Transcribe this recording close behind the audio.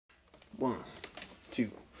1,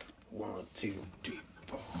 2, 1, 2, 3,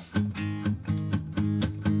 4.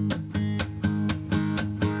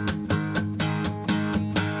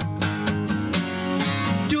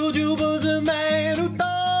 Juju was a man who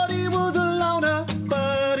thought he was a loner,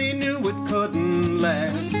 but he knew it couldn't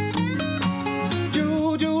last.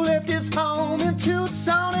 Juju left his home in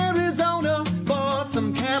Tucson, Arizona, for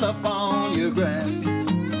some California grass.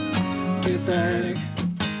 Get back,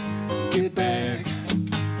 get back,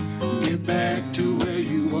 get back to where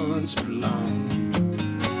you once belonged.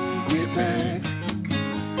 Get back,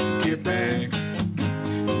 get back,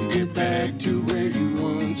 get back to where you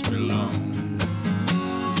once belonged.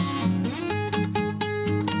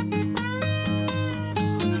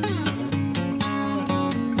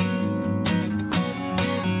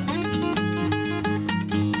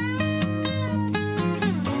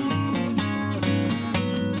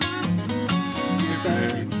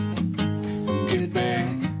 Get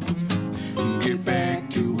back, get back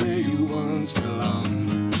to where you once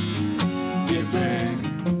belonged. Get back,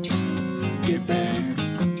 get back,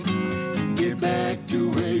 get back to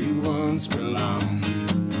where you once belonged.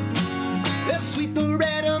 The sweet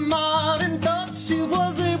Loretta Martin thought she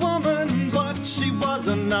was a woman, but she was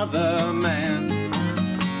another man.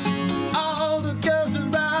 All the girls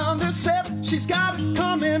around her said she's got it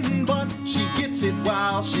coming, but she gets it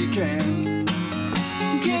while she can.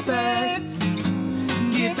 Get back,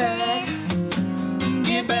 get back,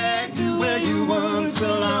 get back to where you once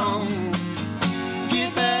belonged.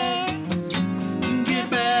 Get back, get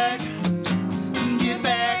back, get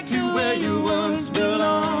back to where you once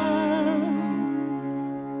belonged.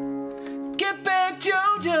 Get back,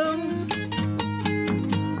 Jojo.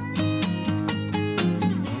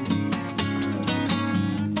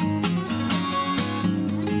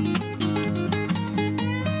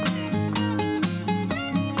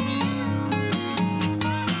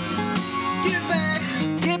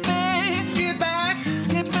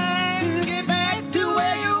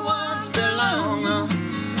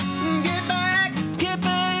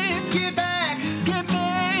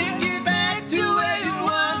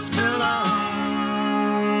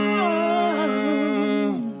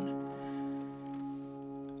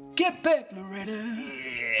 Get back, Loretta.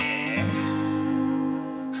 Yeah.